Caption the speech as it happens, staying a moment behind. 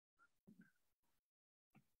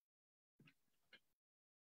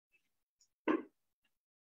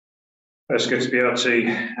It's good to be able to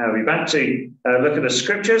be back to look at the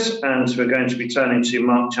scriptures, and we're going to be turning to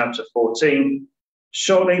Mark chapter 14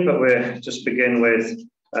 shortly, but we'll just begin with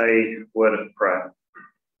a word of prayer.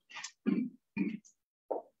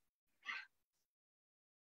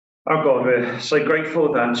 Our God, we're so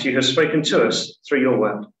grateful that you have spoken to us through your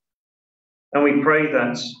word. And we pray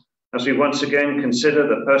that as we once again consider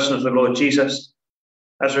the person of the Lord Jesus,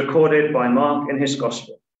 as recorded by Mark in his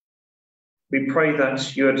gospel, we pray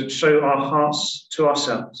that you would show our hearts to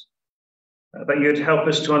ourselves, that you would help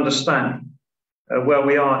us to understand where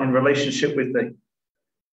we are in relationship with thee,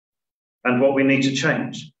 and what we need to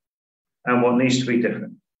change, and what needs to be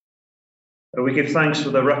different. We give thanks for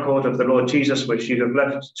the record of the Lord Jesus which you have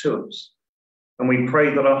left to us, and we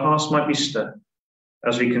pray that our hearts might be stirred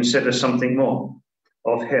as we consider something more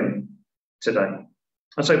of him today.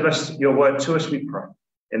 And so bless your word to us, we pray,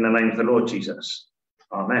 in the name of the Lord Jesus.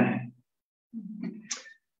 Amen.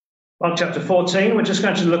 Mark chapter 14, we're just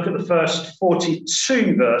going to look at the first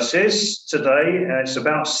 42 verses today. It's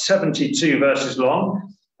about 72 verses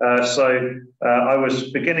long. So I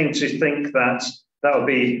was beginning to think that would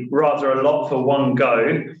be rather a lot for one go.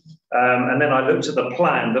 And then I looked at the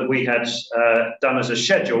plan that we had done as a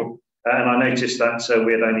schedule, and I noticed that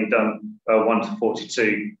we had only done 1 to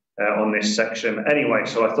 42 on this section anyway.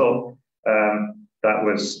 So I thought that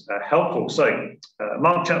was helpful. So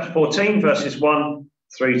Mark chapter 14, verses 1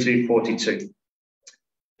 through to 42.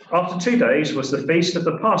 After 2 days was the feast of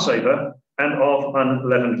the Passover and of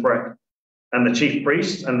unleavened bread. And the chief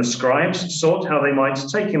priests and the scribes sought how they might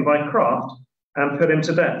take him by craft and put him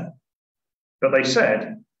to death. But they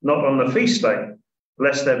said, not on the feast day,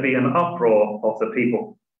 lest there be an uproar of the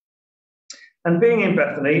people. And being in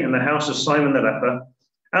Bethany in the house of Simon the leper,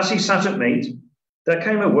 as he sat at meat, there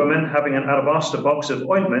came a woman having an alabaster box of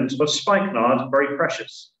ointment of spikenard, very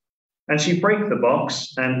precious. And she brake the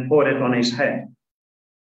box and poured it on his head.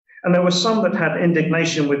 And there were some that had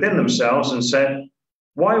indignation within themselves and said,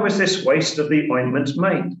 why was this waste of the ointment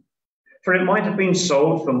made? For it might have been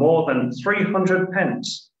sold for more than 300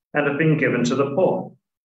 pence and have been given to the poor.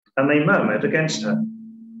 And they murmured against her.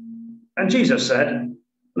 And Jesus said,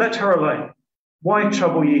 let her alone. Why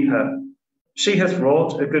trouble ye her? She hath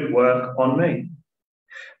wrought a good work on me.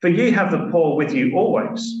 For ye have the poor with you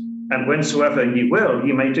always, and whensoever ye will,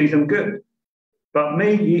 ye may do them good. But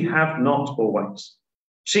me ye have not always.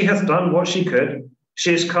 She hath done what she could.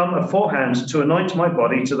 She is come aforehand to anoint my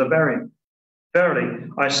body to the burying. Verily,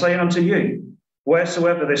 I say unto you,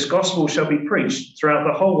 wheresoever this gospel shall be preached throughout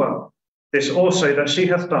the whole world, this also that she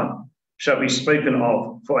hath done shall be spoken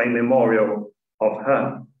of for a memorial of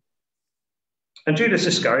her. And Judas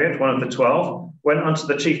Iscariot, one of the 12, went unto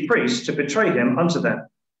the chief priests to betray him unto them.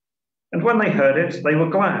 And when they heard it, they were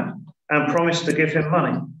glad, and promised to give him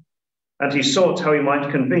money. And he sought how he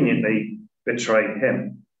might conveniently betray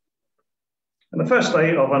him. And the first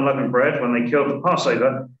day of unleavened bread, when they killed the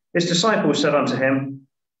Passover, his disciples said unto him,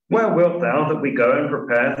 where wilt thou that we go and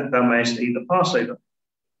prepare that thou mayest eat the Passover?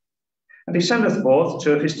 And he sendeth forth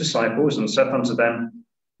 2 of his disciples, and saith unto them,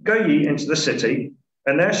 go ye into the city,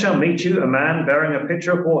 and there shall meet you a man bearing a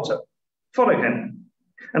pitcher of water. Follow him.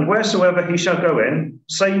 And wheresoever he shall go in,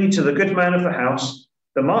 say ye to the good man of the house,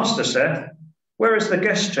 the master saith, where is the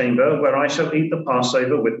guest chamber where I shall eat the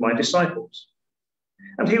Passover with my disciples?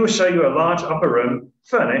 And he will show you a large upper room,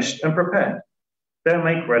 furnished and prepared. There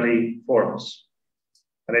make ready for us.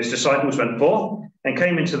 And his disciples went forth and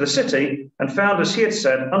came into the city, and found as he had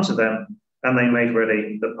said unto them, and they made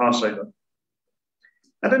ready the Passover.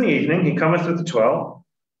 And in the evening he cometh with the 12,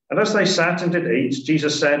 and as they sat and did eat,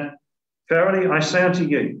 Jesus said, verily I say unto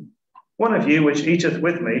you, one of you which eateth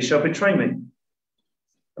with me shall betray me.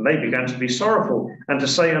 And they began to be sorrowful, and to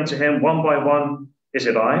say unto him one by one, is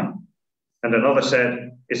it I? And another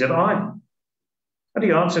said, is it I? And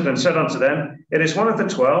he answered and said unto them, it is one of the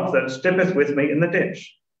 12 that dippeth with me in the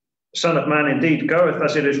dish. The Son of Man indeed goeth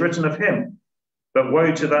as it is written of him, but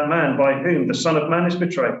woe to that man by whom the Son of Man is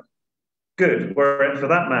betrayed. Good were it for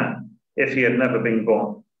that man if he had never been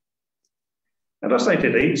born. And as they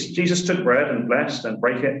did eat, Jesus took bread and blessed and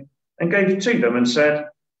brake it, and gave it to them and said,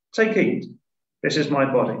 take, eat, this is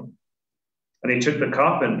my body. And he took the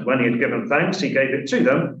cup, and when he had given thanks, he gave it to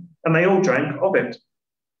them, and they all drank of it.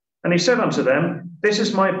 And he said unto them, this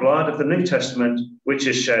is my blood of the New Testament, which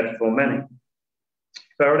is shed for many.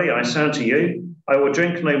 Verily I say unto you, I will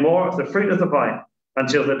drink no more of the fruit of the vine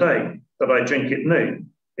until the day that I drink it new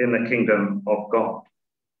in the kingdom of God.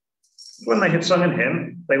 When they had sung an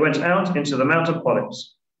hymn, they went out into the Mount of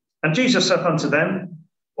Olives. And Jesus saith unto them,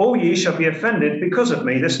 all ye shall be offended because of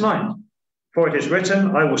me this night. For it is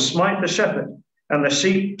written, I will smite the shepherd, and the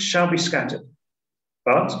sheep shall be scattered.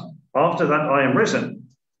 But After that I am risen,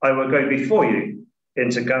 I will go before you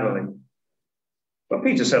into Galilee." But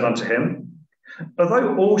Peter said unto him,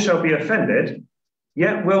 "Although all shall be offended,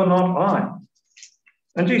 yet will not I."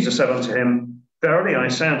 And Jesus said unto him, "Verily I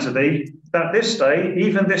say unto thee, that this day,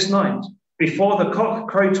 even this night, before the cock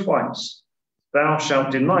crow twice, thou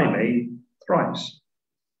shalt deny me thrice."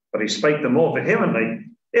 But he spake the more vehemently,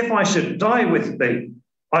 "If I should die with thee,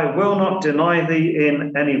 I will not deny thee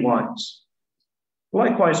in any wise."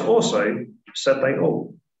 Likewise also said they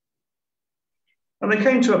all. And they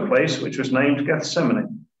came to a place which was named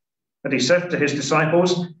Gethsemane. And he said to his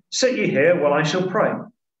disciples, "Sit ye here while I shall pray."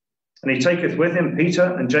 And he taketh with him Peter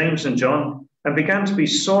and James and John, and began to be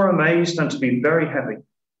sore amazed and to be very heavy,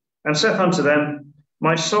 and saith unto them,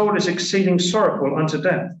 "My soul is exceeding sorrowful unto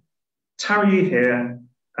death. Tarry ye here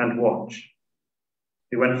and watch."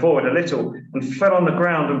 He went forward a little and fell on the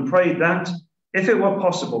ground and prayed that, if it were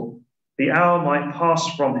possible, the hour might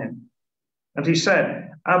pass from him. And he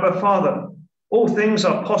said, "Abba, Father, all things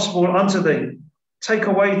are possible unto thee. Take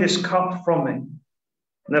away this cup from me.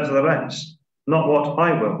 Nevertheless, not what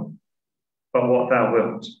I will, but what thou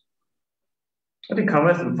wilt." And he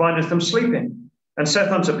cometh and findeth them sleeping, and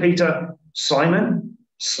saith unto Peter, "Simon,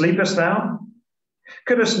 sleepest thou?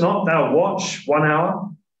 Couldst not thou watch 1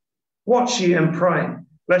 hour? Watch ye and pray,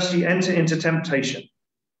 lest ye enter into temptation.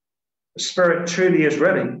 The spirit truly is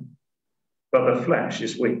ready, but the flesh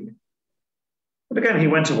is weak." But again he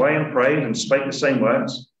went away and prayed and spake the same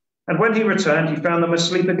words. And when he returned, he found them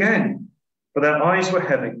asleep again, for their eyes were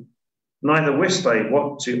heavy, neither wist they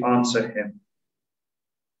what to answer him.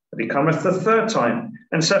 But he cometh the third time,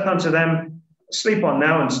 and saith unto them, "Sleep on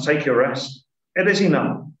now, and take your rest. It is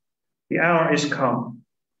enough. The hour is come.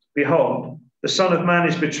 Behold, the Son of Man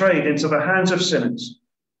is betrayed into the hands of sinners.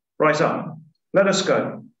 Rise up, let us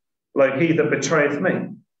go. Lo, he that betrayeth me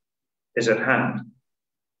is at hand."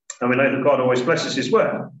 And we know that God always blesses his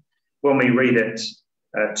word when we read it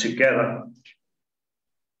together.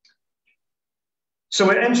 So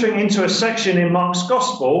we're entering into a section in Mark's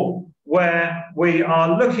Gospel where we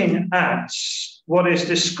are looking at what is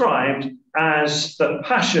described as the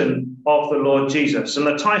Passion of the Lord Jesus. And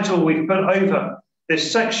the title we put over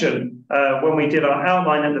this section when we did our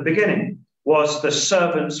outline at the beginning was "The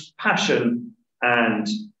Servant's Passion and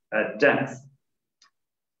Death."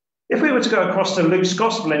 If we were to go across to Luke's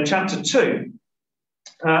Gospel in chapter 2,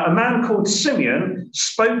 a man called Simeon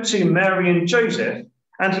spoke to Mary and Joseph,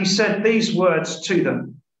 and he said these words to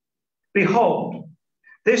them: "Behold,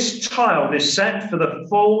 this child is set for the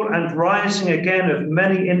fall and rising again of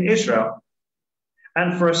many in Israel,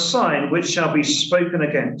 and for a sign which shall be spoken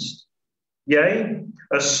against. Yea,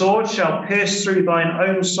 a sword shall pierce through thine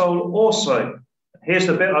own soul also." Here's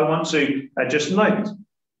the bit I want to just note: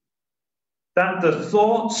 "that the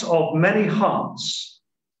thoughts of many hearts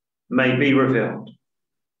may be revealed."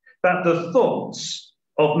 That the thoughts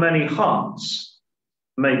of many hearts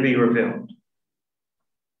may be revealed.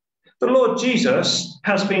 The Lord Jesus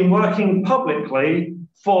has been working publicly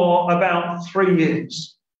for about 3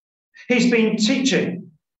 years. He's been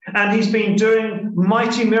teaching, and he's been doing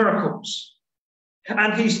mighty miracles.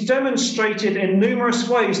 And he's demonstrated in numerous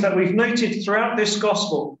ways that we've noted throughout this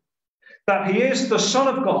gospel that he is the Son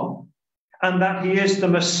of God, and that he is the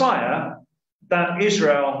Messiah that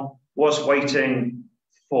Israel was waiting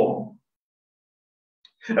for.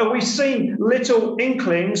 We've seen little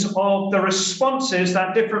inklings of the responses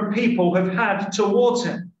that different people have had towards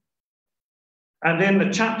him. And in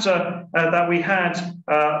the chapter that we had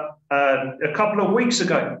a couple of weeks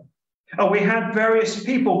ago, we had various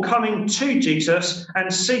people coming to Jesus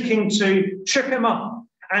and seeking to trip him up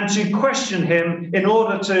and to question him in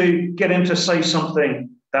order to get him to say something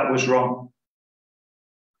that was wrong.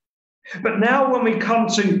 But now when we come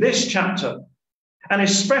to this chapter, and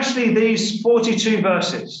especially these 42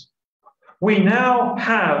 verses, we now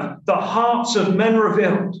have the hearts of men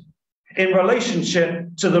revealed in relationship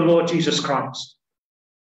to the Lord Jesus Christ.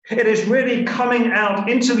 It is really coming out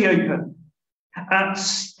into the open at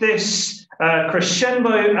this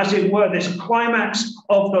crescendo, as it were, this climax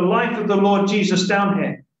of the life of the Lord Jesus down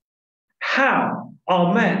here. How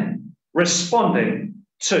are men responding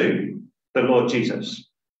to the Lord Jesus?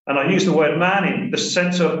 And I use the word man in the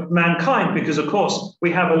sense of mankind because, of course,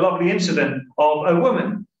 we have a lovely incident of a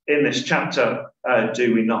woman in this chapter,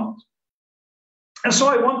 do we not? And so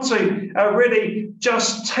I want to really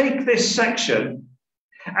just take this section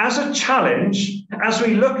as a challenge as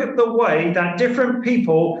we look at the way that different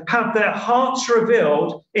people have their hearts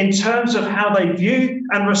revealed in terms of how they view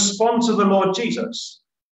and respond to the Lord Jesus,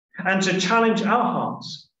 and to challenge our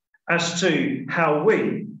hearts as to how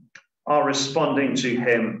we are responding to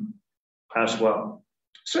him as well.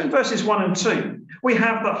 So in verses 1 and 2, we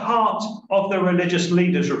have the heart of the religious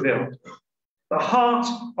leaders revealed. The heart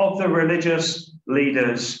of the religious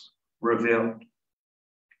leaders revealed.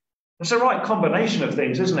 It's a right combination of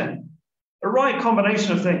things, isn't it? A right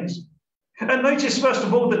combination of things. And notice, first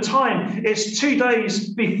of all, the time. It's 2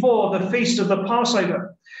 days before the feast of the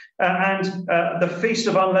Passover and the feast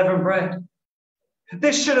of unleavened bread.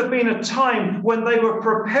 This should have been a time when they were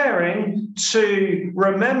preparing to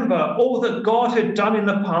remember all that God had done in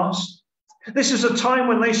the past. This is a time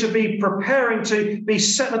when they should be preparing to be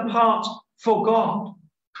set apart for God.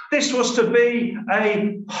 This was to be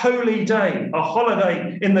a holy day, a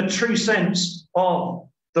holiday in the true sense of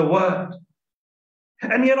the word.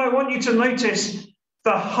 And yet I want you to notice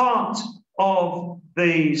the heart of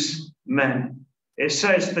these men. It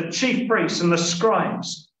says the chief priests and the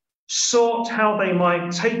scribes sought how they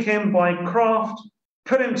might take him by craft,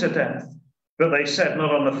 put him to death. But they said,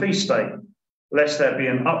 not on the feast day, lest there be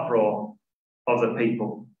an uproar of the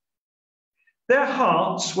people. Their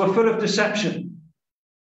hearts were full of deception.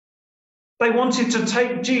 They wanted to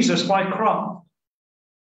take Jesus by craft.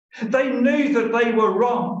 They knew that they were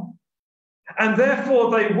wrong, and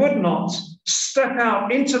therefore they would not step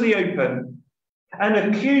out into the open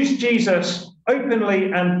and accuse Jesus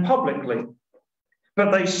openly and publicly,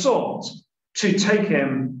 but they sought to take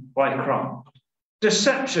him by craft.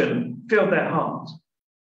 Deception filled their heart,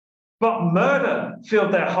 but murder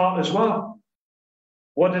filled their heart as well.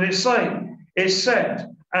 What did it say? It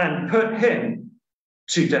said, and put him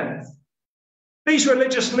to death. These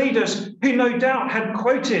religious leaders, who no doubt had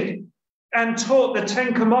quoted and taught the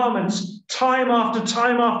 10 Commandments time after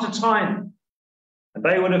time after time, and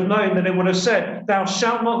they would have known that it would have said, thou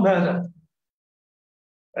shalt not murder.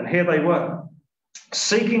 And here they were,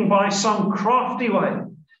 seeking by some crafty way,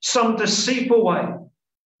 some deceitful way,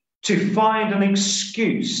 to find an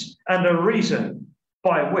excuse and a reason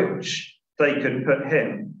by which they could put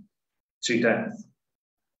him to death.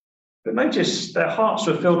 But notice their hearts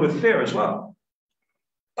were filled with fear as well.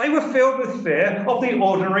 They were filled with fear of the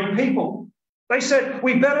ordinary people. They said,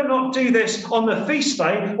 we better not do this on the feast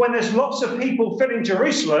day when there's lots of people filling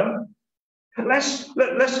Jerusalem. Let's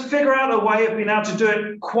figure out a way of being able to do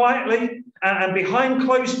it quietly and behind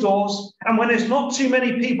closed doors, and when there's not too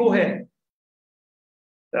many people here.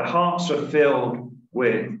 Their hearts are filled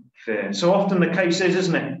with fear. So often the case is,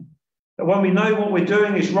 isn't it, that when we know what we're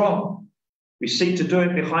doing is wrong, we seek to do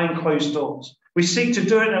it behind closed doors. We seek to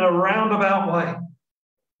do it in a roundabout way,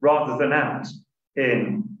 rather than out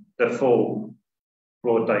in the full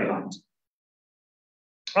broad daylight.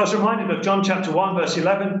 I was reminded of John chapter 1, verse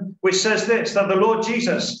 11, which says this, that the Lord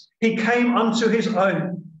Jesus, he came unto his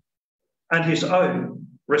own, and his own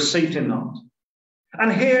received him not.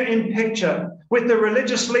 And here in picture, with the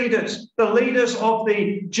religious leaders, the leaders of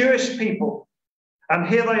the Jewish people, and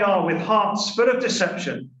here they are with hearts full of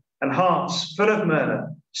deception and hearts full of murder,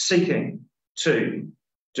 seeking to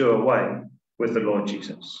do away with the Lord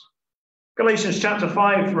Jesus. Galatians chapter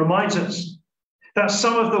 5 reminds us that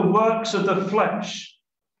some of the works of the flesh,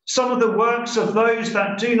 some of the works of those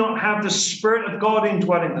that do not have the Spirit of God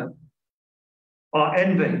indwelling them, are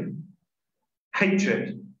envy,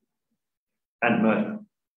 hatred, and murder.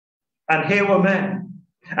 And here were men,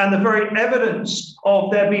 and the very evidence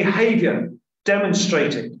of their behavior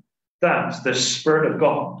demonstrated that the Spirit of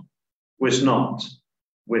God was not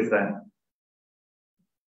with them.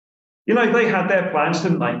 You know, they had their plans,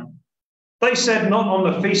 didn't they? They said not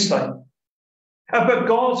on the feast day. But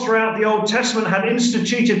God, throughout the Old Testament, had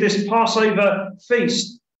instituted this Passover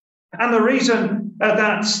feast. And the reason that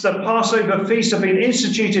the Passover feast had been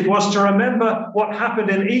instituted was to remember what happened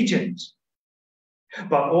in Egypt,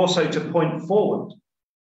 but also to point forward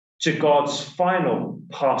to God's final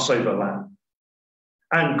Passover lamb.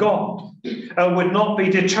 And God would not be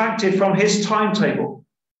detracted from his timetable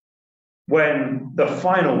when the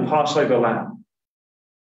final Passover lamb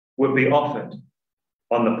would be offered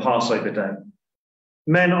on the Passover day.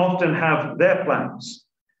 Men often have their plans,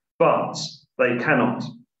 but they cannot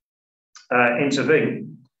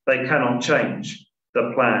intervene. They cannot change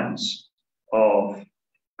the plans of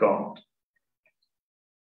God.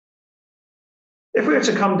 If we were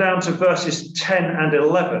to come down to verses 10 and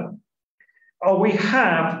 11, we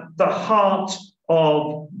have the heart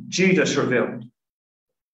of Judas revealed.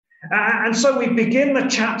 And so we begin the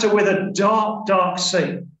chapter with a dark, dark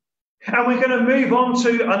scene. And we're going to move on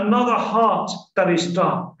to another heart that is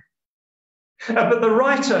dark. But the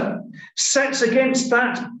writer sets against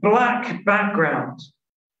that black background,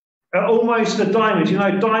 almost a diamond. You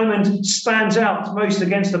know, diamond stands out most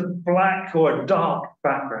against a black or a dark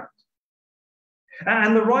background.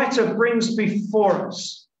 And the writer brings before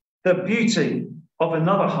us the beauty of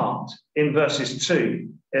another heart in verses 3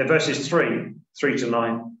 to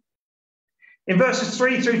 9. In verses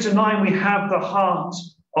 3 through to 9, we have the heart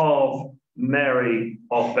of Mary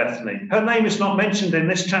of Bethany. Her name is not mentioned in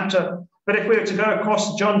this chapter, but if we were to go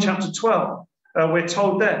across to John chapter 12, we're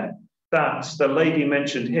told there that the lady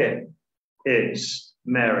mentioned here is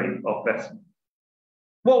Mary of Bethany.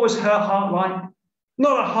 What was her heart like?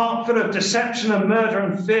 Not a heart full of deception and murder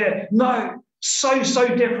and fear. No, so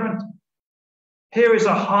different. Here is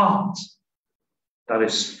a heart that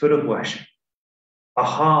is full of worship. A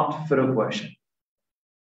heart full of worship.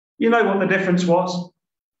 You know what the difference was?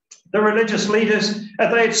 The religious leaders,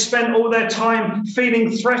 they had spent all their time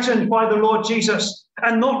feeling threatened by the Lord Jesus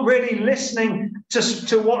and not really listening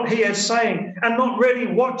to what he is saying and not really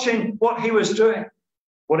watching what he was doing.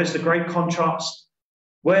 What is the great contrast?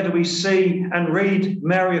 Where do we see and read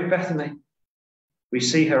Mary of Bethany? We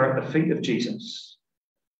see her at the feet of Jesus,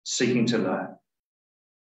 seeking to learn.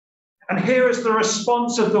 And here is the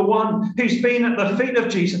response of the one who's been at the feet of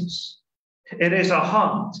Jesus. It is a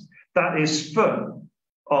heart that is full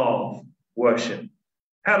of worship.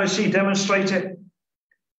 How does she demonstrate it?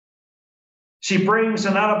 She brings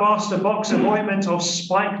an alabaster box of ointment of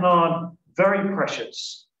spikenard, very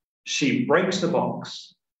precious. She breaks the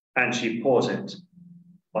box and she pours it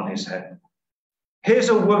on his head. Here's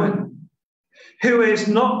a woman who is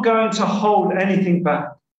not going to hold anything back.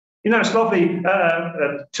 You know, it's lovely.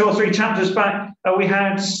 2 or 3 chapters back, we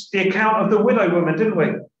had the account of the widow woman, didn't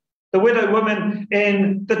we? The widow woman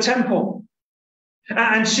in the temple.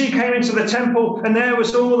 And she came into the temple, and there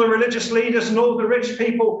was all the religious leaders and all the rich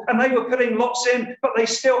people, and they were putting lots in, but they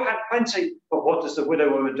still had plenty. But what does the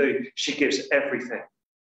widow woman do? She gives everything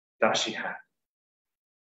that she had.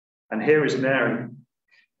 And here is Mary.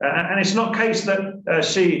 And it's not a case that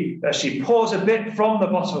she pours a bit from the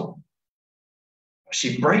bottle.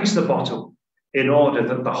 She breaks the bottle in order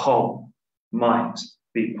that the whole might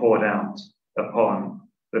be poured out upon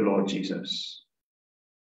the Lord Jesus.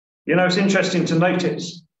 You know, it's interesting to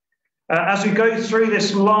notice, as we go through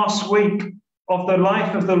this last week of the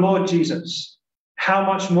life of the Lord Jesus, how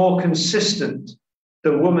much more consistent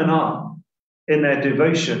the women are in their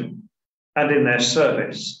devotion and in their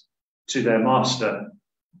service to their master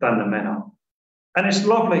than the men are. And it's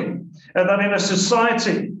lovely that in a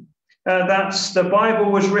society that the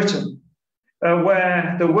Bible was written,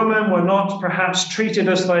 where the women were not perhaps treated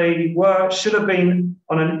as they should have been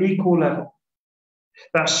on an equal level,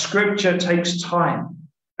 that Scripture takes time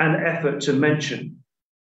and effort to mention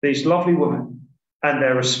these lovely women and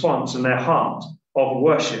their response and their heart of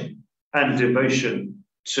worship and devotion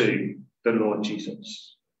to the Lord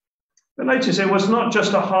Jesus. But notice it was not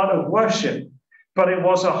just a heart of worship, but it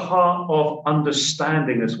was a heart of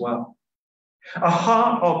understanding as well. A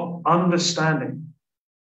heart of understanding.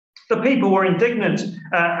 The people were indignant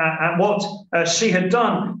at what she had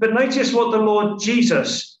done, but notice what the Lord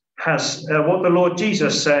Jesus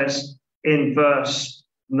says in verse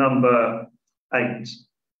number 8.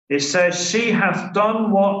 It says, "She hath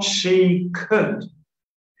done what she could.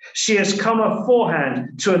 She has come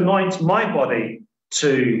aforehand to anoint my body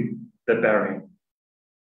to the burying."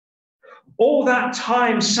 All that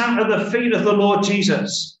time sat at the feet of the Lord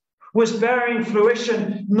Jesus was bearing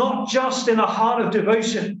fruition, not just in a heart of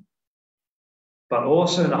devotion, but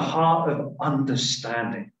also in a heart of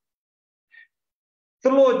understanding.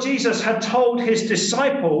 The Lord Jesus had told his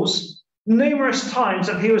disciples numerous times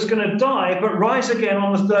that he was going to die, but rise again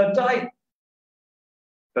on the 3rd day.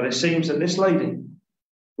 But it seems that this lady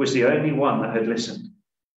was the only one that had listened.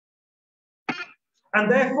 And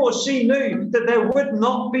therefore she knew that there would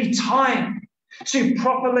not be time to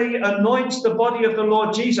properly anoint the body of the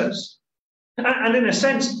Lord Jesus. And in a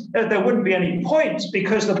sense, there wouldn't be any point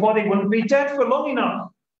because the body wouldn't be dead for long enough.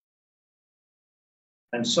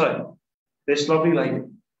 And so, this lovely lady,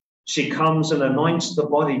 she comes and anoints the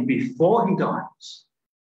body before he dies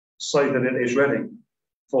so that it is ready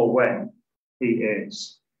for when he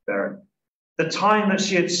is buried. The time that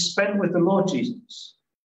she had spent with the Lord Jesus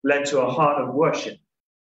led to a heart of worship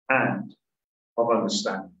and of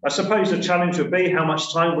understanding. I suppose the challenge would be how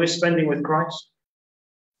much time we're spending with Christ.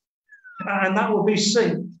 And that will be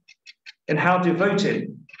seen in how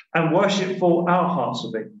devoted and worshipful our hearts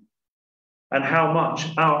will be, and how much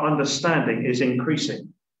our understanding is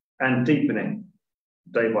increasing and deepening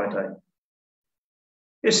day by day.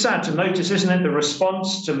 It's sad to notice, isn't it, the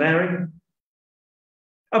response to Mary?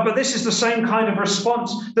 But this is the same kind of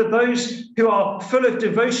response that those who are full of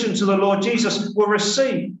devotion to the Lord Jesus will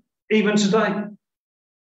receive even today.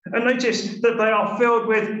 And notice that they are filled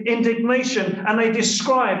with indignation and they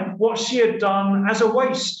describe what she had done as a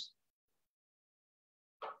waste.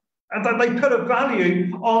 And that they put a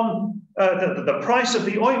value on the price of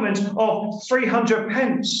the ointment of 300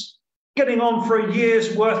 pence, getting on for a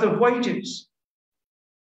year's worth of wages.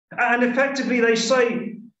 And effectively they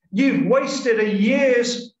say, you've wasted a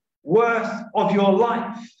year's worth of your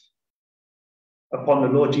life upon the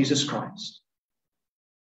Lord Jesus Christ.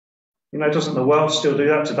 You know, doesn't the world still do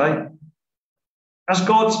that today? As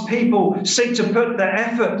God's people seek to put their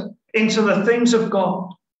effort into the things of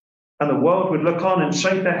God, and the world would look on and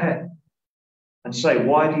shake their head and say,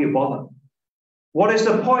 why do you bother? What is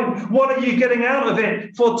the point? What are you getting out of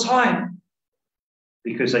it for time?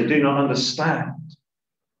 Because they do not understand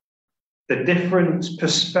the different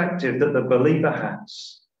perspective that the believer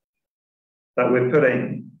has, that we're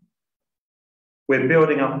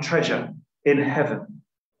building up treasure in heaven.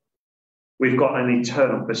 We've got an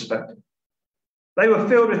eternal perspective. They were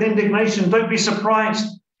filled with indignation. Don't be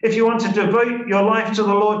surprised if you want to devote your life to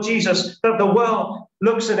the Lord Jesus, that the world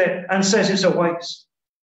looks at it and says it's a waste.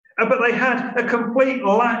 But they had a complete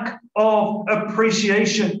lack of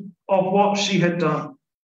appreciation of what she had done.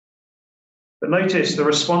 But notice the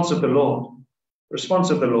response of the Lord. The response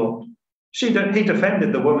of the Lord. He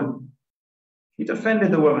defended the woman. He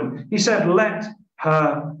defended the woman. He said, let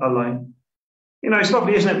her alone. You know, it's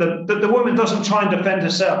lovely, isn't it, that the woman doesn't try and defend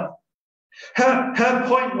herself. Her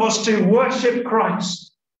point was to worship Christ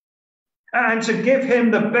and to give him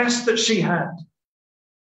the best that she had.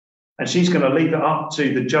 And she's going to leave it up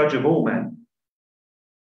to the judge of all men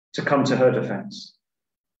to come to her defense.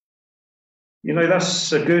 You know,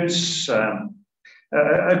 that's a good lesson,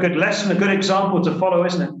 a good example to follow,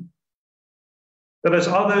 isn't it? That as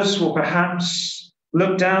others will perhaps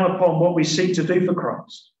look down upon what we seek to do for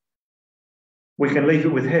Christ, we can leave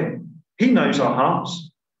it with him. He knows our hearts.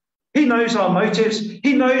 He knows our motives.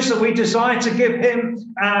 He knows that we desire to give him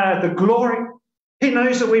the glory. He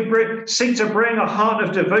knows that we seek to bring a heart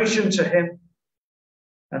of devotion to him.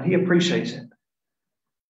 And he appreciates it.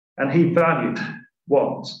 And he valued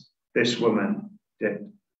what this woman did.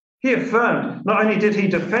 He affirmed, not only did he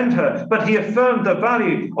defend her, but he affirmed the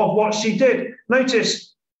value of what she did.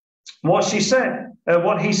 Notice what she said,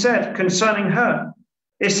 what he said concerning her.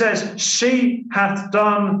 It says, she hath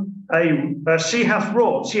done she hath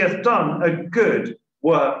done a good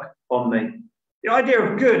work on me. The idea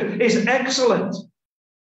of good is excellent.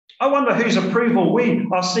 I wonder whose approval we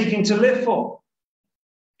are seeking to live for.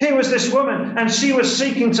 Here was this woman, and she was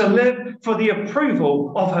seeking to live for the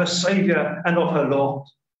approval of her Saviour and of her Lord.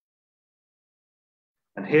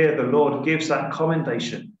 And here the Lord gives that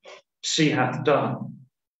commendation. She hath done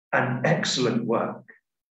an excellent work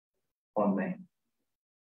on me.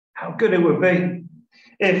 How good it would be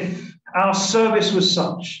if our service was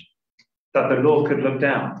such that the Lord could look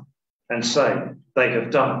down and say, they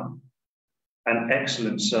have done an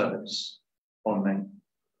excellent service on me.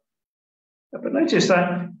 But notice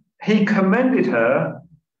that he commended her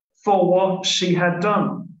for what she had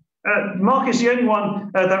done. Mark is the only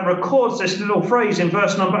one that records this little phrase in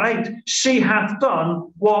verse number 8. She hath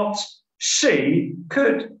done what she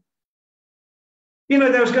could. You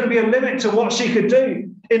know, there was going to be a limit to what she could do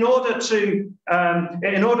in order to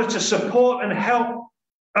support and help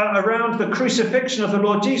around the crucifixion of the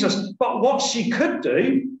Lord Jesus. But what she could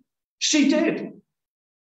do, she did.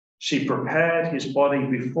 She prepared his body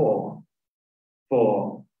before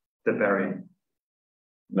for the burying.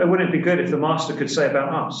 Now, wouldn't it be good if the Master could say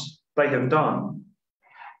about us, they have done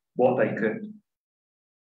what they could?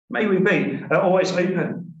 May we be always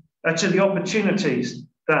open to the opportunities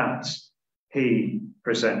that he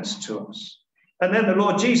presents to us. And then the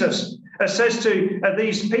Lord Jesus says to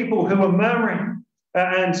these people who are murmuring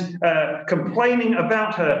and complaining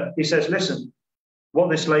about her, he says, listen, what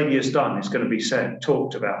this lady has done is going to be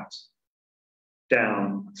talked about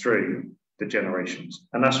down through the generations.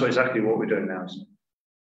 And that's exactly what we're doing now, isn't it?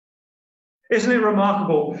 Isn't it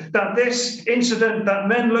remarkable that this incident that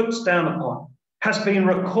men looked down upon has been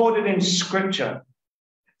recorded in Scripture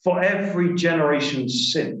for every generation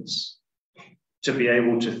since to be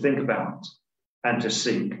able to think about and to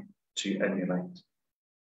seek to emulate?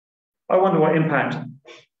 I wonder what impact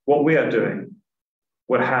what we are doing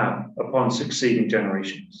will have upon succeeding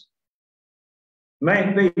generations. May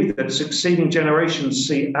it be that succeeding generations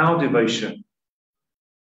see our devotion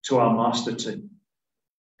to our Master too.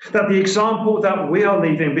 That the example that we are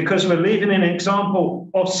leaving, because we're leaving an example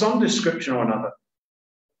of some description or another,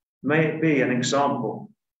 may it be an example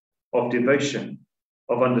of devotion,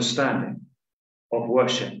 of understanding, of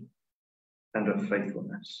worship, and of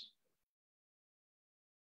faithfulness.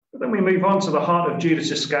 But then we move on to the heart of Judas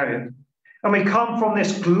Iscariot, and we come from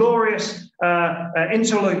this glorious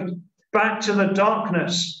interlude back to the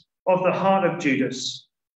darkness of the heart of Judas.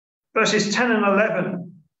 Verses 10 and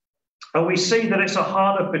 11, and we see that it's a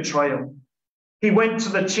heart of betrayal. He went to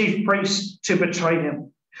the chief priests to betray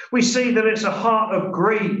him. We see that it's a heart of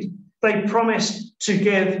greed. They promised to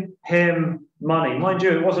give him money. Mind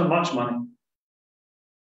you, it wasn't much money.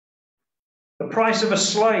 The price of a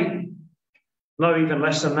slave, no, even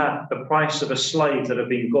less than that, the price of a slave that had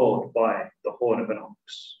been gored by the horn of an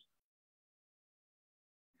ox.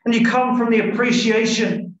 And you come from the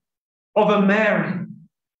appreciation of a Mary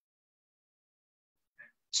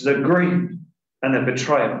to the greed and the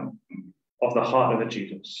betrayal of the heart of a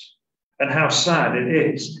Judas. And how sad it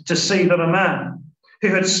is to see that a man who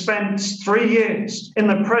had spent 3 years in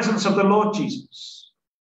the presence of the Lord Jesus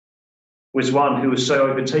was one who was so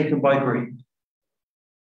overtaken by greed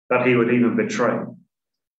that he would even betray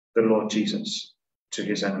the Lord Jesus to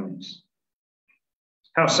his enemies.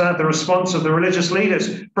 How sad the response of the religious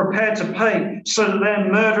leaders prepared to pay so that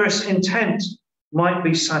their murderous intent might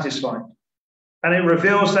be satisfied. And it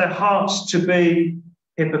reveals their hearts to be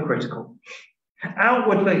hypocritical.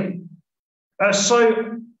 Outwardly,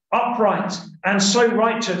 so upright and so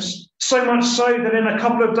righteous, so much so that in a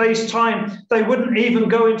couple of days' time, they wouldn't even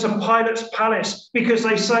go into Pilate's palace because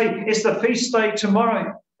they say it's the feast day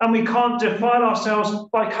tomorrow and we can't defile ourselves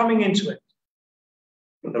by coming into it.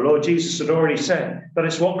 But the Lord Jesus had already said that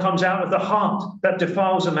it's what comes out of the heart that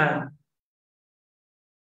defiles a man.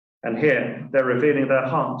 And here they're revealing their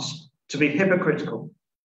hearts to be hypocritical,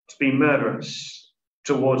 to be murderous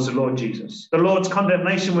towards the Lord Jesus. The Lord's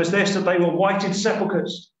condemnation was this, that they were whited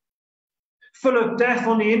sepulchres, full of death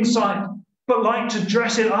on the inside, but like to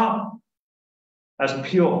dress it up as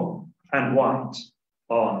pure and white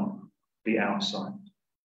on the outside.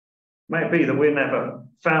 May it be that we're never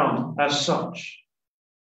found as such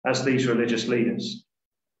as these religious leaders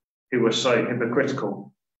who were so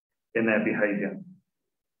hypocritical in their behavior.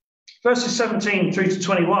 Verses 17 through to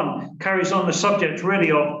 21 carries on the subject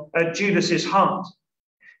really of Judas's heart.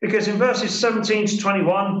 Because in verses 17 to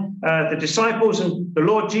 21, the disciples and the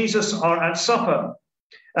Lord Jesus are at supper.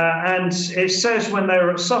 And it says when they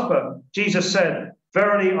were at supper, Jesus said,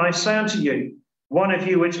 "Verily I say unto you, one of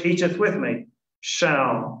you which eateth with me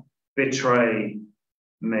shall betray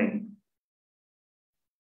me."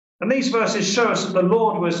 And these verses show us that the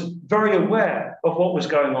Lord was very aware of what was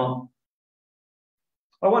going on.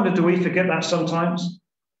 I wonder, do we forget that sometimes?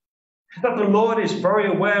 That the Lord is very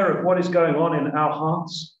aware of what is going on in our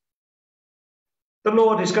hearts. The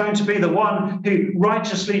Lord is going to be the one who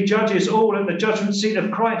righteously judges all at the judgment seat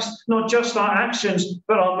of Christ, not just our actions,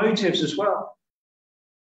 but our motives as well.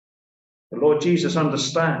 The Lord Jesus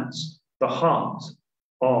understands the heart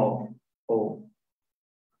of all.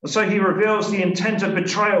 And so he reveals the intent of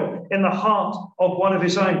betrayal in the heart of one of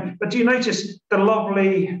his own. But do you notice the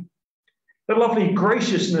lovely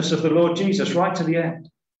graciousness of the Lord Jesus right to the end?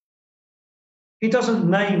 He doesn't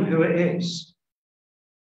name who it is.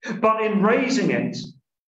 But in raising it,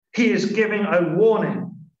 he is giving a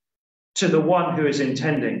warning to the one who is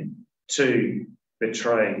intending to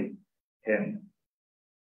betray him.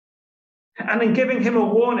 And in giving him a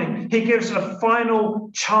warning, he gives a final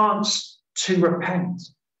chance to repent.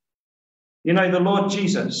 You know, the Lord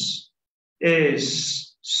Jesus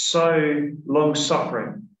is so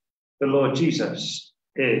long-suffering. The Lord Jesus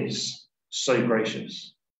is so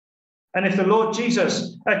gracious. And if the Lord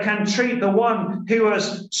Jesus can treat the one who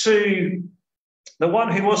was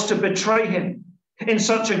to betray him in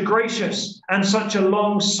such a gracious and such a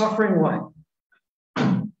long-suffering way,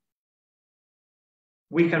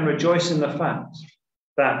 we can rejoice in the fact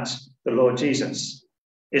that the Lord Jesus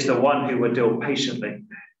is the one who will deal patiently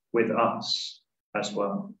with us as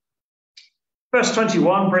well. Verse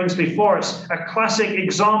 21 brings before us a classic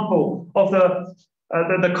example of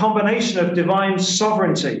the combination of divine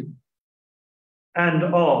sovereignty and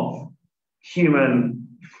of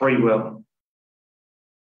human free will.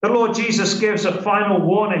 The Lord Jesus gives a final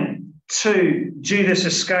warning to Judas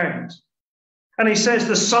Iscariot. And he says,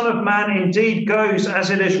 the Son of Man indeed goes as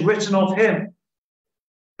it is written of him.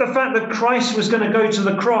 The fact that Christ was going to go to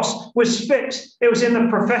the cross was fixed. It was in the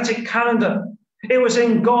prophetic calendar. It was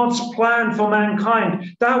in God's plan for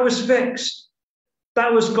mankind. That was fixed.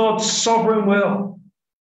 That was God's sovereign will.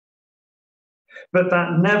 But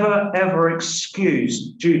that never, ever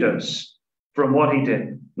excused Judas from what he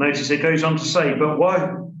did. Notice it goes on to say, but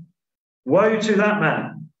woe to that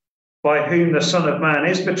man by whom the Son of Man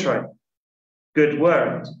is betrayed. Good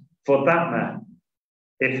word for that man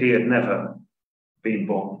if he had never been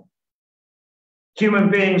born. Human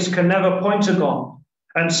beings can never point to God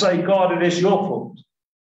and say, God, it is your fault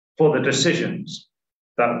for the decisions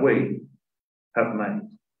that we have made.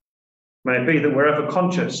 May it be that we're ever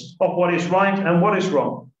conscious of what is right and what is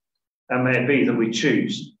wrong, and may it be that we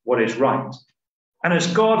choose what is right. And as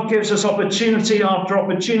God gives us opportunity after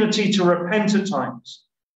opportunity to repent at times,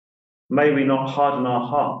 may we not harden our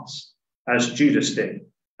hearts as Judas did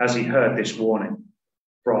as he heard this warning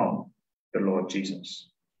from the Lord Jesus.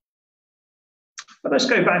 But let's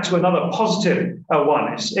go back to another positive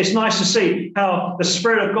one. It's nice to see how the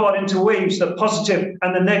Spirit of God interweaves the positive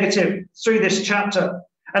and the negative through this chapter.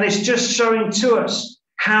 And it's just showing to us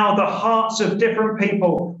how the hearts of different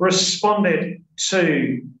people responded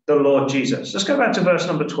to the Lord Jesus. Let's go back to verse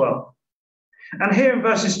number 12. And here in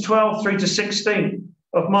verses 12 through to 16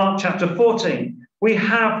 of Mark chapter 14, we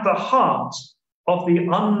have the heart of the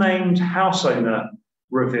unnamed house owner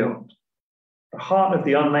revealed. The heart of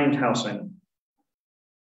the unnamed house owner.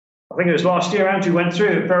 I think it was last year, Andrew went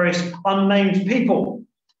through various unnamed people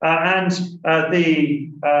and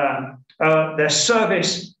their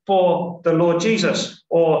service for the Lord Jesus,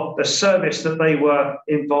 or the service that they were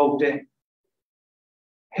involved in.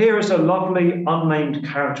 Here is a lovely unnamed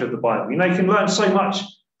character of the Bible. You know, you can learn so much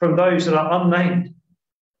from those that are unnamed,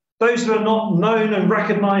 those that are not known and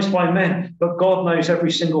recognized by men, but God knows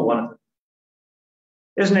every single one of them.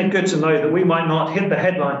 Isn't it good to know that we might not hit the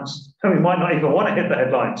headlines, and we might not even want to hit the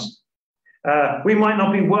headlines? We might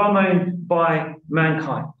not be well known by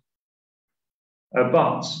mankind,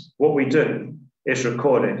 but what we do is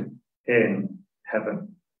recorded in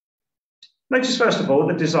heaven. Notice, first of all,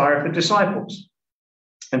 the desire of the disciples.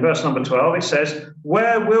 In verse number 12, it says,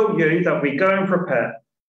 "Where will you that we go and prepare,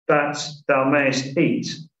 that thou mayest eat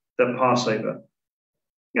the Passover?"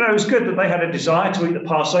 You know, it was good that they had a desire to eat the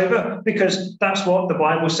Passover, because that's what the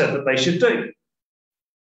Bible said that they should do.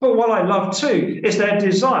 But what I love too is their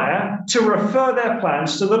desire to refer their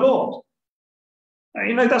plans to the Lord.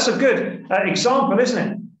 You know, that's a good example, isn't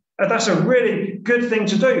it? That's a really good thing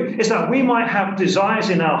to do, is that we might have desires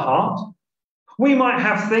in our heart. We might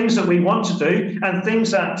have things that we want to do and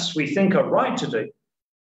things that we think are right to do.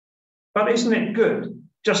 But isn't it good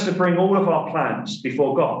just to bring all of our plans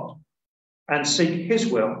before God and seek his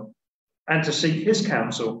will and to seek his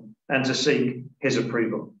counsel and to seek his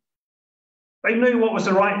approval? They knew what was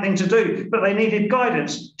the right thing to do, but they needed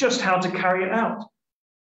guidance just how to carry it out.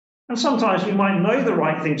 And sometimes we might know the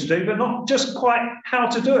right thing to do, but not just quite how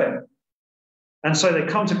to do it. And so they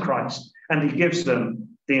come to Christ and he gives them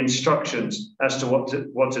the instructions as to what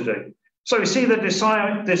to do. So we see the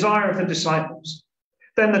desire of the disciples,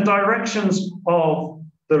 then the directions of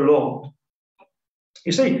the Lord.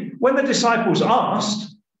 You see, when the disciples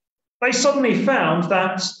asked, they suddenly found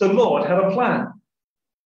that the Lord had a plan.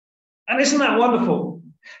 And isn't that wonderful?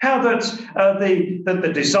 How that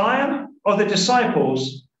the desire of the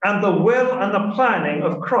disciples and the will and the planning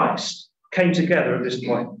of Christ came together at this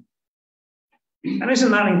point. And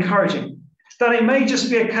isn't that encouraging? That it may just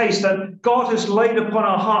be a case that God has laid upon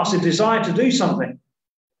our hearts a desire to do something.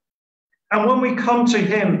 And when we come to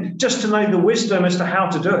him just to know the wisdom as to how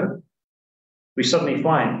to do it, we suddenly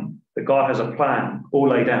find that God has a plan all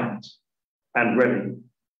laid out and ready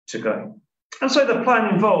to go. And so the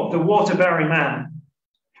plan involved a water-bearing man.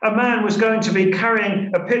 A man was going to be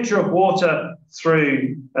carrying a pitcher of water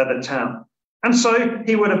through the town. And so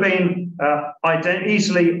he would have been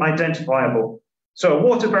easily identifiable. So a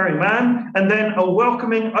water-bearing man, and then a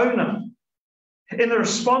welcoming owner. In the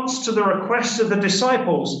response to the request of the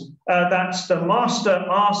disciples, that the master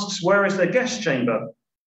asks, "Where is the guest chamber?"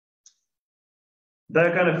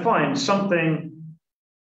 They're going to find something.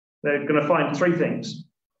 They're going to find three things.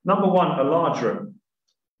 Number one, a large room.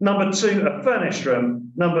 Number two, a furnished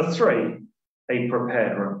room. Number three, a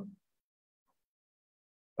prepared room.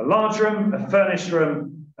 A large room, a furnished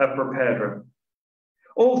room, a prepared room.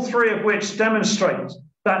 All three of which demonstrate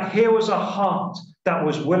that here was a heart that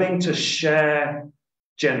was willing to share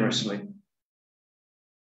generously.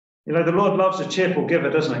 You know, the Lord loves a cheerful giver,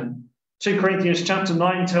 doesn't he? 2 Corinthians chapter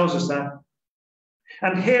 9 tells us that.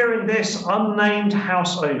 And here in this unnamed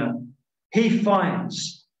house owner, he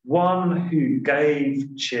finds one who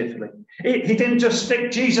gave cheerfully. He didn't just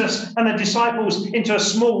stick Jesus and the disciples into a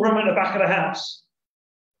small room at the back of the house,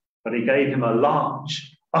 but he gave him a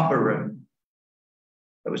large upper room.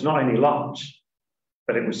 It was not only large,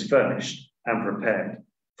 but it was furnished and prepared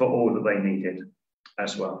for all that they needed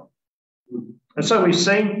as well. And so we've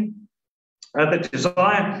seen the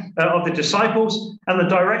desire of the disciples and the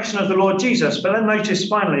direction of the Lord Jesus. But then notice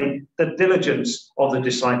finally the diligence of the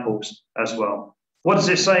disciples as well. What does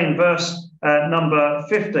it say in verse number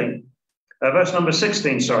 16?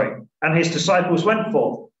 And his disciples went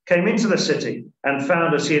forth, came into the city, and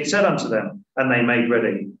found as he had said unto them, and they made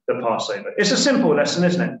ready the Passover. It's a simple lesson,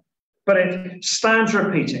 isn't it? But it stands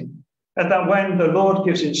repeating, and that when the Lord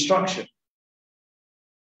gives instruction,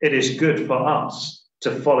 it is good for us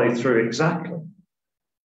to follow through exactly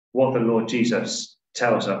what the Lord Jesus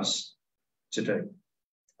tells us to do.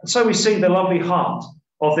 And so we see the lovely heart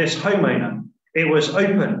of this homeowner. It was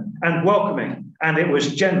open and welcoming, and it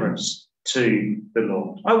was generous to the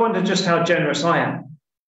Lord. I wonder just how generous I am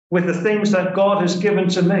with the things that God has given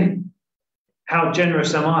to me. How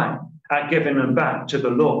generous am I at giving them back to the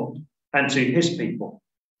Lord and to his people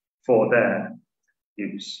for their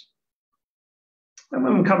use? And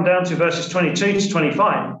when we come down to verses 22 to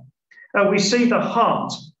 25, we see the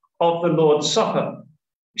heart of the Lord's Supper.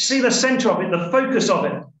 You see the center of it, the focus of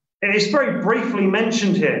it. It is very briefly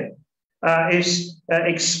mentioned here. It's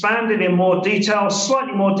expanded in more detail,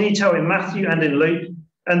 slightly more detail in Matthew and in Luke.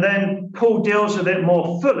 And then Paul deals with it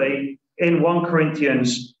more fully in 1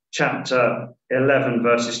 Corinthians chapter 11,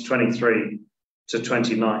 verses 23 to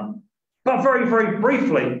 29. But very, very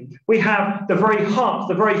briefly, we have the very heart,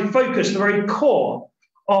 the very focus, the very core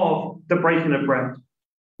of the breaking of bread.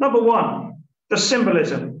 Number one, the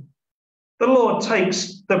symbolism. The Lord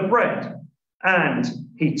takes the bread and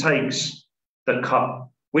he takes the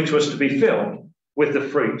cup, which was to be filled with the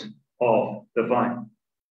fruit of the vine.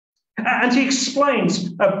 And he explains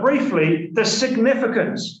briefly the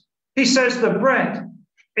significance. He says the bread,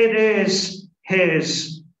 it is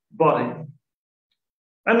his body.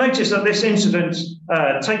 And notice that this incident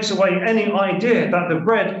takes away any idea that the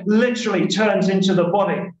bread literally turns into the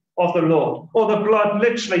body of the Lord, or the blood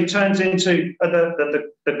literally turns into,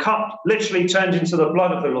 the cup literally turns into the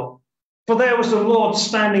blood of the Lord. For there was the Lord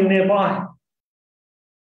standing nearby.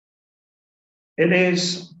 It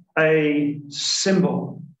is a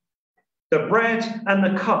symbol. The bread and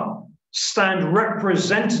the cup stand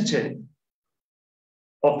representative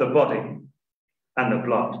of the body and the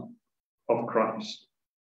blood of Christ.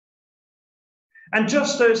 And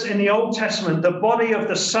just as in the Old Testament, the body of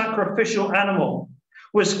the sacrificial animal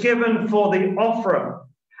was given for the offerer,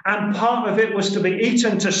 and part of it was to be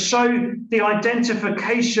eaten to show the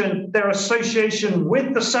identification, their association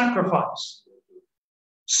with the sacrifice.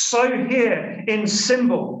 So here in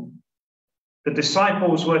symbol, the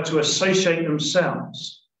disciples were to associate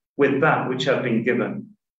themselves with that which had been given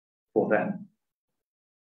for them.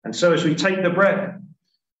 And so as we take the bread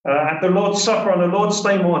at the Lord's Supper on the Lord's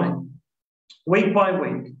Day morning, week by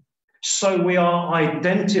week, so we are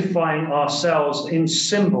identifying ourselves in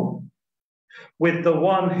symbol with the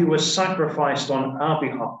one who was sacrificed on our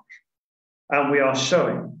behalf. And we are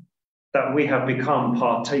showing that we have become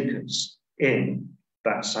partakers in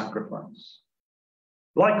that sacrifice.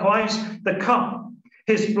 Likewise, the cup,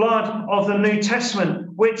 his blood of the New Testament,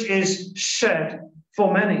 which is shed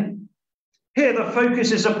for many. Here the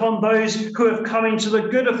focus is upon those who have come into the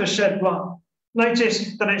good of the shed blood.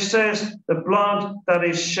 Notice that it says the blood that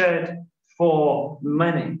is shed for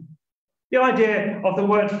many. The idea of the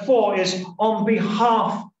word for is on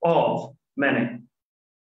behalf of many.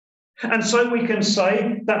 And so we can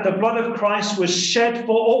say that the blood of Christ was shed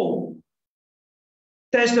for all.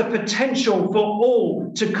 There's the potential for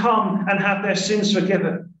all to come and have their sins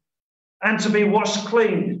forgiven and to be washed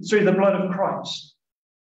clean through the blood of Christ.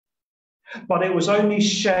 But it was only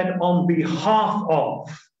shed on behalf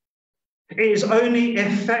of. It is only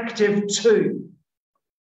effective to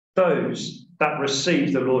those that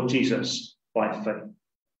receive the Lord Jesus by faith.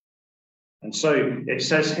 And so it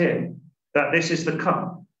says here that this is the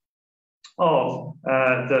cup of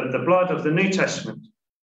the blood of the New Testament,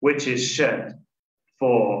 which is shed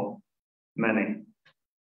for many.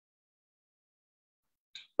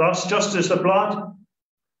 Thus, just as the blood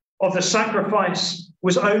of the sacrifice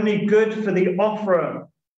was only good for the offerer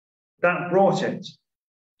that brought it,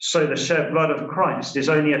 so the shed blood of Christ is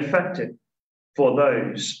only effective for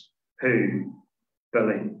those who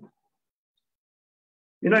believe.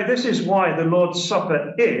 You know, this is why the Lord's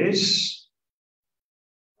Supper is,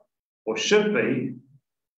 or should be,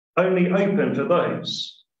 only open for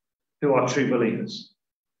those who are true believers.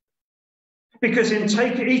 Because in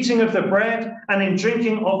eating of the bread and in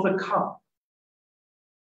drinking of the cup,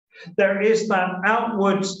 there is that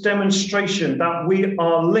outward demonstration that we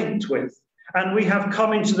are linked with, and we have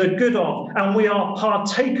come into the good of, and we are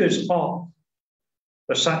partakers of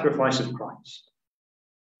the sacrifice of Christ.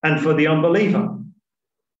 And for the unbeliever,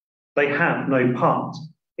 they have no part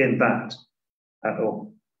in that at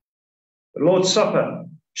all. The Lord's Supper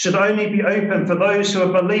should only be open for those who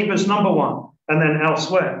are believers, number one, and then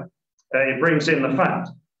elsewhere. It brings in the fact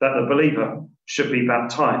that the believer should be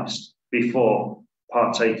baptized before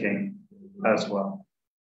partaking as well.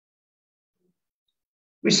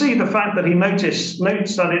 We see the fact that he notes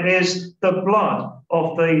that it is the blood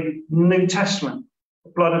of the New Testament,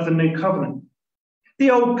 the blood of the New Covenant.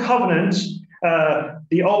 The Old Covenant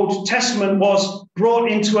the Old Testament was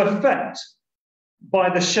brought into effect by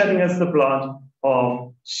the shedding of the blood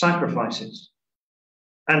of sacrifices.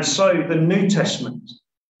 And so the New Testament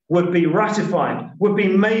would be ratified, would be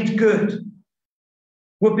made good,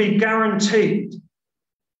 would be guaranteed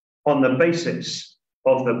on the basis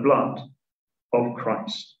of the blood of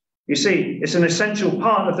Christ. You see, it's an essential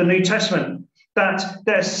part of the New Testament that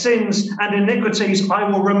their sins and iniquities I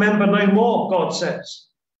will remember no more, God says.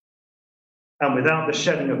 And without the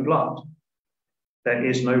shedding of blood, there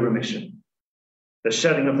is no remission. The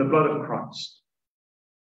shedding of the blood of Christ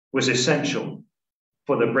was essential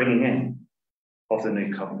for the bringing in of the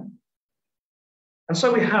new covenant. And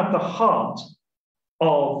so we have the heart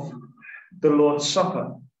of the Lord's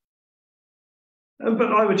Supper.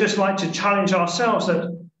 But I would just like to challenge ourselves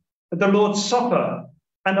that the Lord's Supper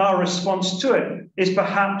and our response to it is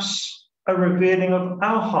perhaps a revealing of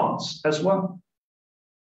our hearts as well.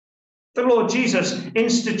 The Lord Jesus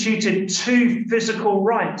instituted two physical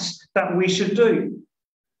rites that we should do: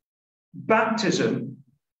 baptism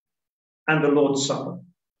and the Lord's Supper.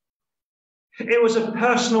 It was a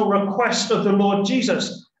personal request of the Lord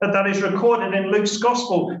Jesus that is recorded in Luke's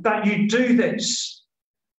Gospel, that you do this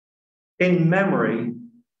in memory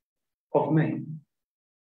of me.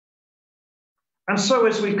 And so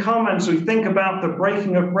as we come and as we think about the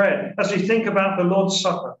breaking of bread, as we think about the Lord's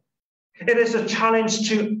Supper, it is a challenge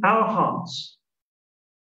to our hearts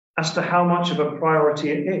as to how much of a priority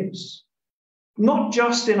it is, not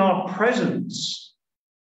just in our presence,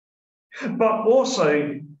 but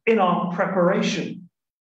also in our preparation.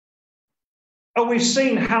 And we've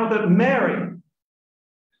seen how that Mary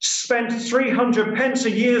spent 300 pence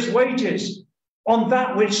a year's wages on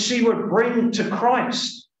that which she would bring to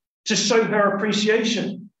Christ to show her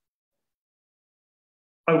appreciation.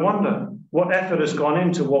 I wonder what effort has gone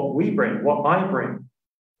into what we bring, what I bring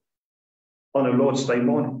on a Lord's Day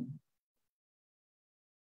morning.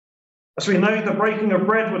 As we know, the breaking of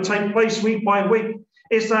bread will take place week by week.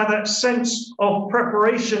 Is there that sense of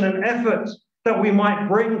preparation and effort that we might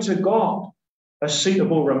bring to God a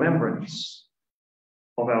suitable remembrance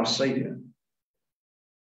of our Saviour?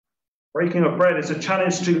 Breaking of bread is a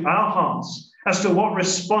challenge to our hearts as to what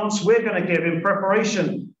response we're going to give in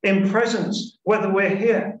preparation, in presence, whether we're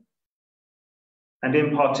here, and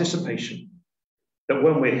in participation. That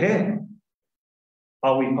when we're here,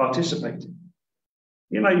 are we participating?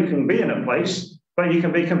 You know, you can be in a place, but you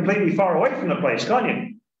can be completely far away from the place, can't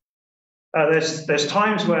you? There's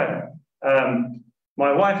times where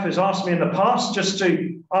my wife has asked me in the past just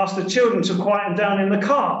to ask the children to quieten down in the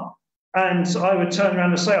car. And I would turn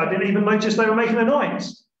around and say, I didn't even notice they were making a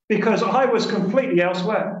noise because I was completely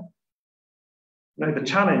elsewhere. No, the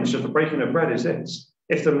challenge of the breaking of bread is this: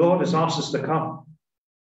 if the Lord has asked us to come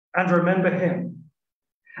and remember him,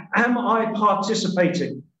 am I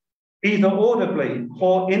participating either audibly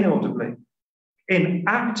or inaudibly in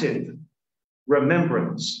active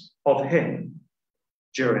remembrance of him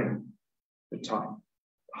during the time?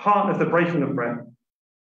 The heart of the breaking of bread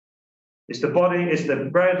is the body, is the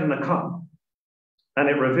bread and the cup, and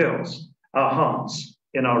it reveals our hearts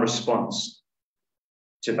in our response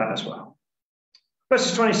to that as well.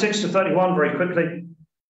 Verses 26 to 31, very quickly,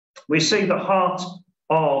 we see the heart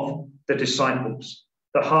of the disciples,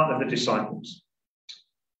 the heart of the disciples.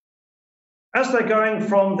 As they're going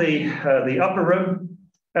from the upper room,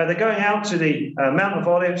 they're going out to the Mount of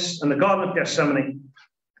Olives and the Garden of Gethsemane,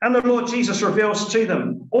 and the Lord Jesus reveals to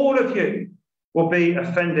them, all of you will be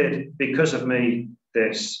offended because of me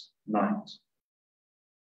this night.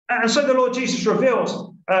 And so the Lord Jesus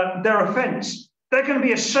reveals their offense. They're going to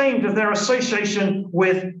be ashamed of their association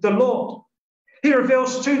with the Lord. He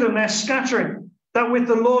reveals to them their scattering, that with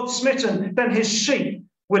the Lord smitten, then his sheep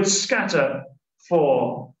would scatter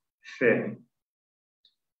for fear.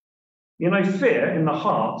 You know, fear in the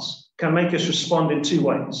heart can make us respond in two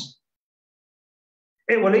ways.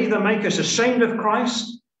 It will either make us ashamed of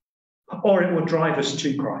Christ, or it will drive us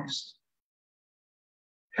to Christ.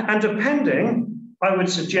 And depending, I would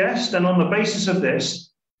suggest, and on the basis of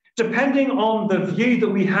this, depending on the view that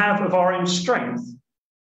we have of our own strength,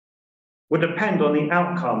 will depend on the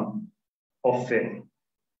outcome of fear.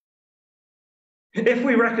 If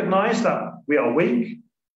we recognize that we are weak,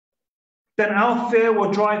 then our fear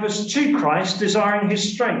will drive us to Christ, desiring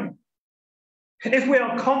his strength. If we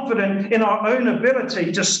are confident in our own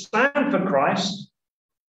ability to stand for Christ,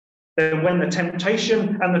 then when the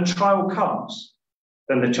temptation and the trial comes,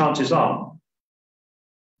 then the chances are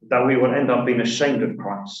that we will end up being ashamed of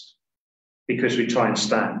Christ because we try and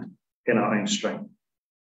stand in our own strength.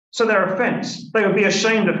 So their offense, they would be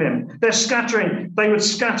ashamed of him. Their scattering, they would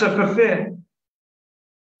scatter for fear.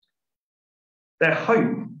 their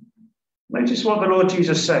hope. Notice what the Lord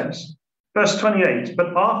Jesus says. Verse 28,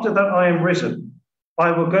 but after that I am risen,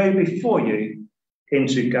 I will go before you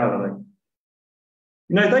into Galilee.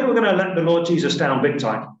 You know, they were going to let the Lord Jesus down big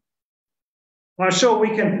time. I'm sure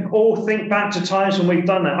we can all think back to times when we've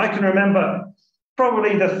done that. I can remember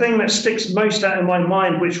probably the thing that sticks most out in my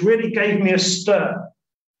mind, which really gave me a stir,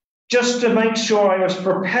 just to make sure I was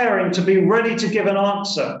preparing to be ready to give an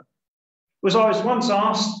answer, was I was once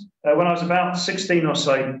asked when I was about 16 or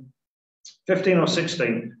so, 15 or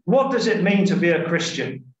 16, what does it mean to be a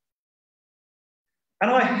Christian? And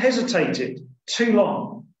I hesitated too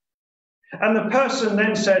long. And the person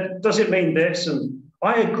then said, does it mean this? And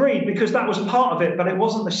I agreed because that was part of it, but it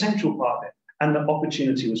wasn't the central part of it. And the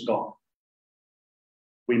opportunity was gone.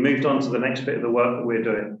 We moved on to the next bit of the work that we're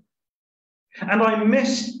doing. And I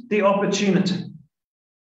missed the opportunity.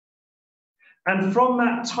 And from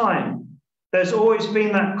that time, there's always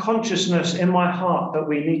been that consciousness in my heart that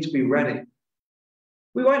we need to be ready.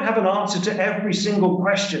 We won't have an answer to every single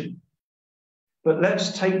question, but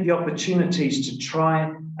let's take the opportunities to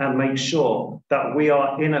try and make sure that we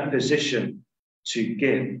are in a position to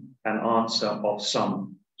give an answer of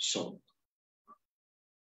some sort.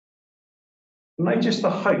 Notice the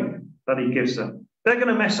hope that he gives them. They're going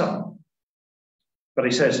to mess up. But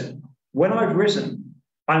he says, when I've risen,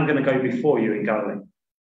 I'm going to go before you in Galilee.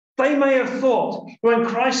 They may have thought when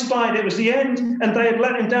Christ died, it was the end and they had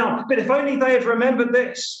let him down. But if only they had remembered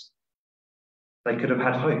this, they could have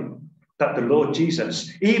had hope that the Lord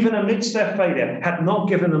Jesus, even amidst their failure, had not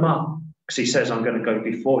given them up. Because he says, I'm going to go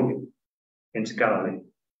before you into Galilee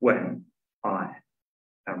when I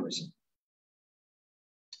am risen.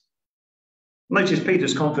 Notice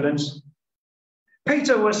Peter's confidence.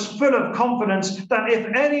 Peter was full of confidence that if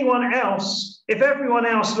everyone else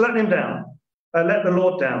let him down, let the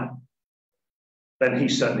Lord down, then he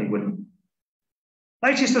certainly wouldn't.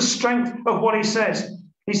 Notice the strength of what he says.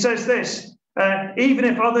 He says this, even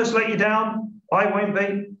if others let you down, I won't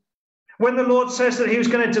be. When the Lord says that he was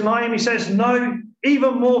going to deny him, he says, no,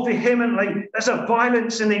 even more vehemently. There's a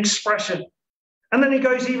violence in the expression. And then he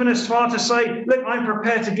goes even as far to say, look, I'm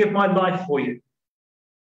prepared to give my life for you.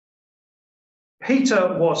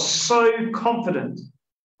 Peter was so confident,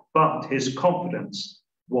 but his confidence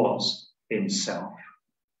was in self.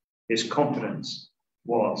 His confidence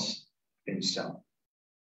was in self.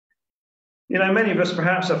 You know, many of us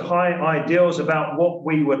perhaps have high ideals about what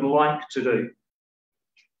we would like to do.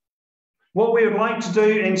 What we would like to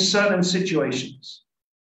do in certain situations.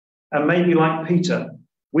 And maybe like Peter,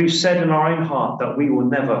 we've said in our own heart that we will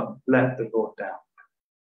never let the Lord down.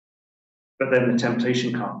 But then the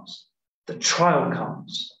temptation comes, the trial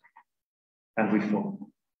comes, and we fall.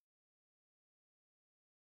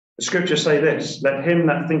 The scriptures say this, let him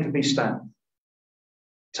that thinketh he stand,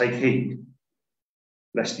 take heed,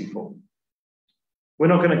 lest he fall. We're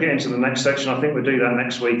not going to get into the next section. I think we'll do that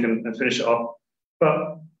next week and finish it off.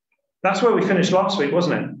 But that's where we finished last week,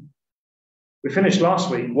 wasn't it? We finished last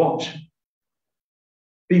week, watch.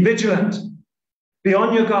 Be vigilant. Be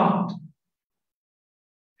on your guard.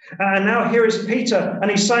 And now here is Peter, and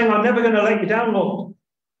he's saying, I'm never going to let you down, Lord.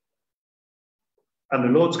 And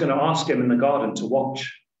the Lord's going to ask him in the garden to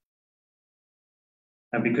watch.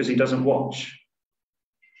 And because he doesn't watch,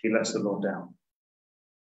 he lets the Lord down.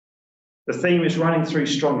 The theme is running through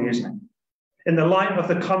strongly, isn't it? In the light of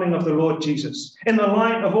the coming of the Lord Jesus, in the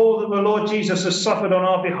light of all that the Lord Jesus has suffered on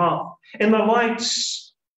our behalf, in the light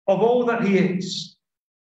of all that he is,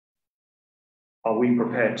 are we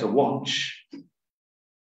prepared to watch?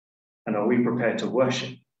 And are we prepared to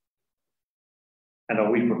worship? And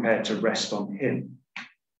are we prepared to rest on him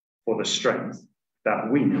for the strength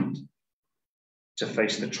that we need to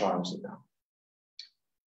face the trials of that?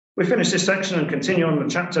 We finish this section and continue on the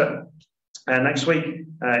chapter next week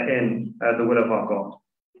in the will of our God.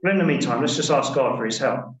 But in the meantime, let's just ask God for his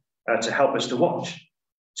help to help us to watch,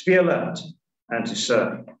 to be alert, and to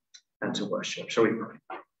serve and to worship. Shall we pray?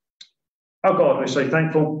 Oh God, we're so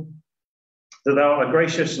thankful that thou art a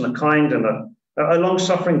gracious and a kind and a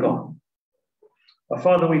long-suffering God. Our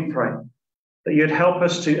Father, we pray that you'd help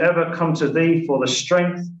us to ever come to thee for the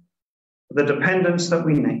strength, the dependence that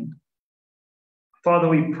we need. Father,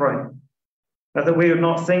 we pray that we would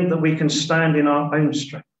not think that we can stand in our own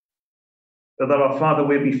strength, but that our Father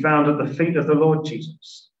will be found at the feet of the Lord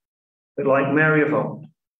Jesus, that like Mary of old,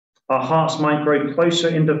 our hearts might grow closer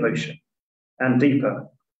in devotion and deeper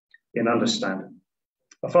in understanding.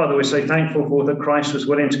 Our Father, we're so thankful for that Christ was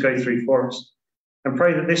willing to go through for us, and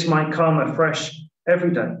pray that this might come afresh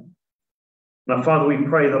every day. And our Father, we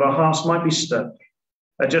pray that our hearts might be stirred,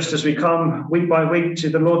 just as we come week by week to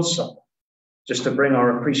the Lord's Supper, just to bring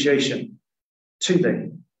our appreciation to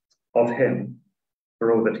thee of him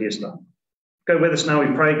for all that he has done. Go with us now,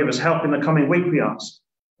 we pray. Give us help in the coming week, we ask.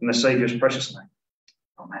 In the Saviour's precious name.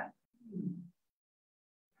 Amen.